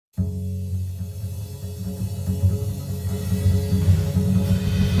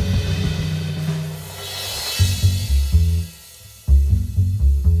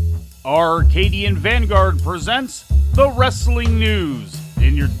Arcadian Vanguard presents the Wrestling News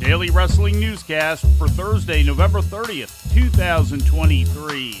in your daily wrestling newscast for Thursday, November 30th,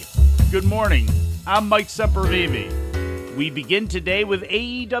 2023. Good morning, I'm Mike Sempervive. We begin today with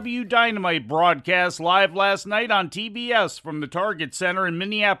AEW Dynamite broadcast live last night on TBS from the Target Center in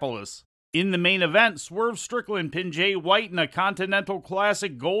Minneapolis. In the main event, Swerve Strickland pinned Jay White in a Continental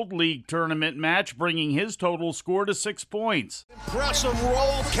Classic Gold League tournament match, bringing his total score to 6 points. Impressive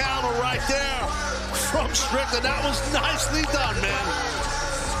roll counter right there from Strickland. That was nicely done, man.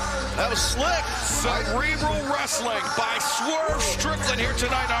 That was slick. Cerebral wrestling by Swerve Strickland here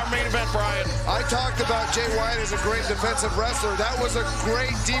tonight in our main event, Brian. I talked about Jay White as a great defensive wrestler. That was a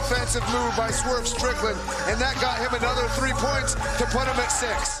great defensive move by Swerve Strickland, and that got him another 3 points to put him at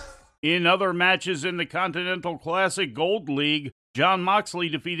 6. In other matches in the Continental Classic Gold League, Jon Moxley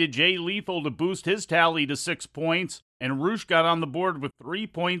defeated Jay Lethal to boost his tally to 6 points, and Rush got on the board with 3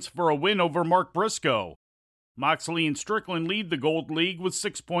 points for a win over Mark Briscoe. Moxley and Strickland lead the Gold League with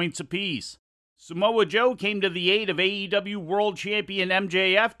 6 points apiece. Samoa Joe came to the aid of AEW World Champion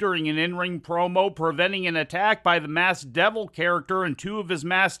MJF during an in-ring promo, preventing an attack by the Masked Devil character and 2 of his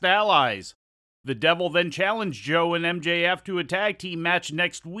masked allies. The Devil then challenged Joe and MJF to a tag team match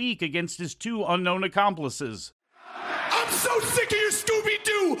next week against his 2 unknown accomplices. I'm so sick of your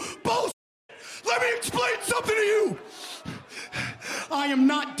Scooby-Doo bullshit! Let me explain something to you! I am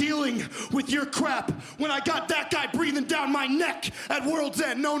not dealing with your crap when I got that guy breathing down my neck at World's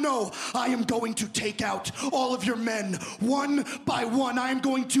End. No, I am going to take out all of your men one by one. I am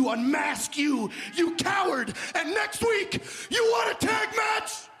going to unmask you, you coward! And next week, you want a tag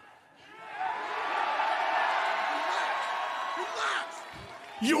match?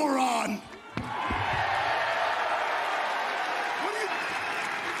 You're on.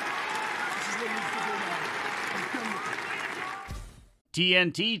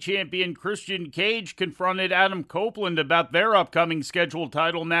 TNT champion Christian Cage confronted Adam Copeland about their upcoming scheduled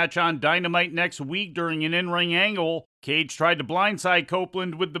title match on Dynamite next week during an in-ring angle. Cage tried to blindside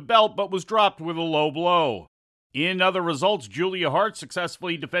Copeland with the belt but was dropped with a low blow. In other results, Julia Hart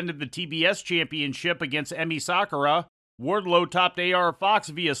successfully defended the TBS championship against Emi Sakura. Wardlow topped AR Fox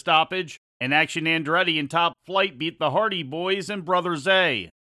via stoppage, and Action Andretti and Top Flight beat the Hardy Boys and Brothers A.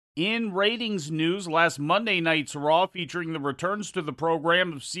 In ratings news, last Monday night's Raw, featuring the returns to the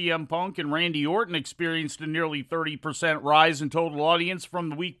program of CM Punk and Randy Orton, experienced a nearly 30% rise in total audience from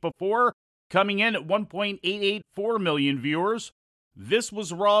the week before, coming in at 1.884 million viewers. This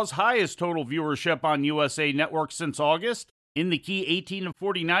was Raw's highest total viewership on USA Network since August. In the key 18 to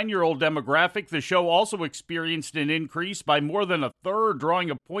 49-year-old demographic, the show also experienced an increase by more than a third, drawing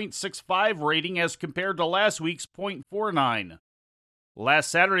a .65 rating as compared to last week's .49.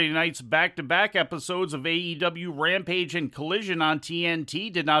 Last Saturday night's back-to-back episodes of AEW Rampage and Collision on TNT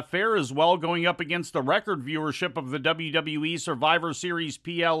did not fare as well, going up against the record viewership of the WWE Survivor Series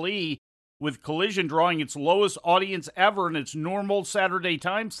PLE, with Collision drawing its lowest audience ever in its normal Saturday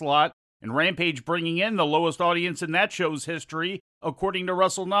time slot, and Rampage bringing in the lowest audience in that show's history, according to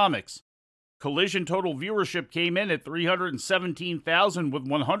WrestleNomics. Collision total viewership came in at 317,000, with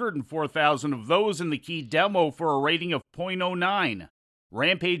 104,000 of those in the key demo for a rating of .09.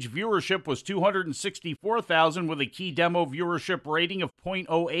 Rampage viewership was 264,000 with a key demo viewership rating of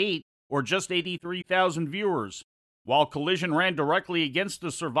 .08, or just 83,000 viewers. While Collision ran directly against the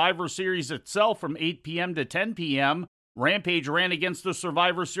Survivor Series itself from 8 p.m. to 10 p.m., Rampage ran against the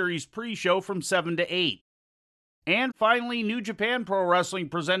Survivor Series pre-show from 7 to 8. And finally, New Japan Pro Wrestling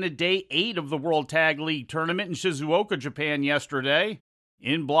presented Day 8 of the World Tag League Tournament in Shizuoka, Japan yesterday.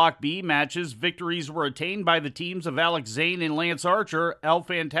 In Block B matches, victories were attained by the teams of Alex Zane and Lance Archer, El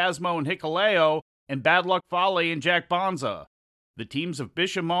Phantasmo and Hikuleo, and Bad Luck Fale and Jack Bonza. The teams of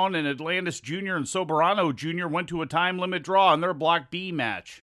Bishamon and Atlantis Jr. and Soberano Jr. went to a time limit draw in their Block B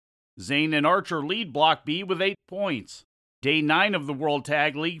match. Zane and Archer lead Block B with 8 points. Day 9 of the World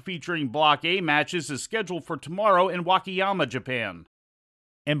Tag League, featuring Block A matches, is scheduled for tomorrow in Wakayama, Japan.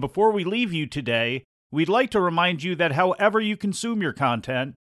 And before we leave you today, we'd like to remind you that however you consume your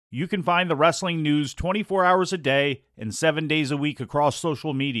content, you can find the wrestling news 24 hours a day and 7 days a week across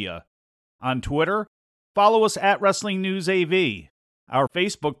social media. On Twitter, follow us at Wrestling News AV. Our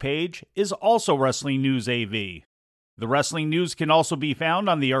Facebook page is also Wrestling News AV. The Wrestling News can also be found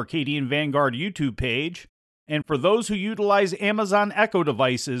on the Arcadian Vanguard YouTube page. And for those who utilize Amazon Echo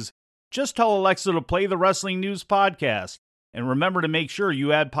devices, just tell Alexa to play the Wrestling News podcast. And remember to make sure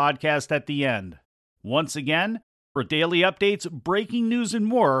you add podcast at the end. Once again, for daily updates, breaking news, and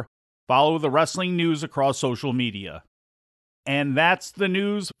more, follow the Wrestling News across social media. And that's the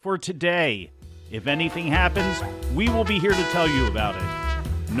news for today. If anything happens, we will be here to tell you about it.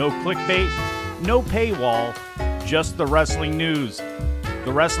 No clickbait, no paywall, just the wrestling news.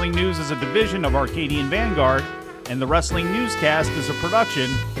 The Wrestling News is a division of Arcadian Vanguard, and the Wrestling Newscast is a production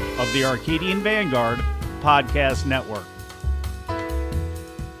of the Arcadian Vanguard Podcast Network.